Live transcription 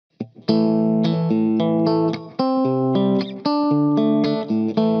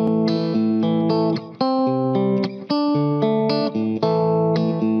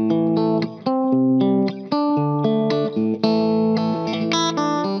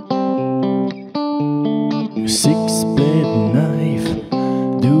Six-blade knife,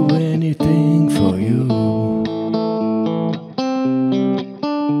 do anything for you.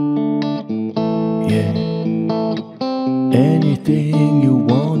 Yeah, anything you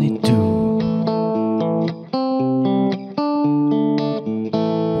want it to.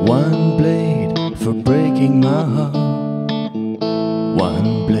 One blade for breaking my heart,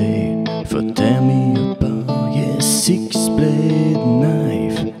 one blade for tearing me apart. Yeah, six-blade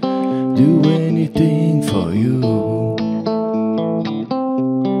knife, do anything for you.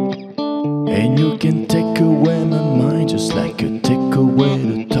 And you can take away my mind just like you take away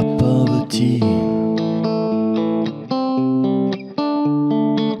the top of a tea.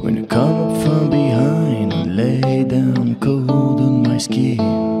 When you come up from behind and lay down cold on my skin,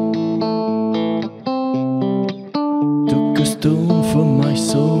 took a stone from my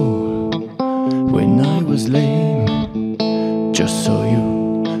soul when I was lame, just so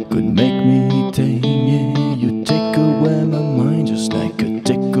you could make me tame. Yeah, you take away my mind just like you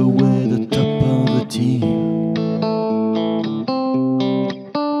take away the top of a tea.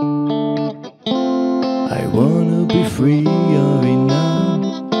 I wanna be free of it now.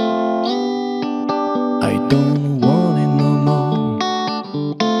 I don't want it no more.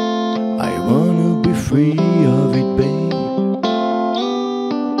 I wanna be free of it, babe.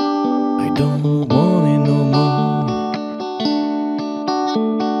 I don't want it no more.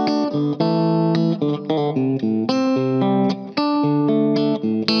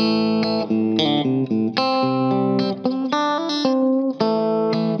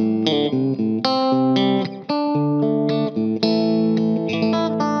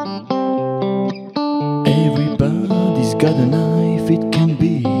 Everybody's got a knife, it can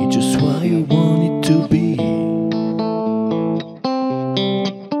be just what you want it to be.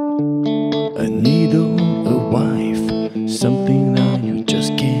 A needle, a wife, something that you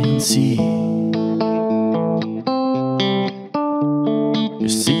just can't see. Your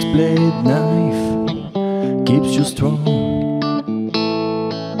six-blade knife keeps you strong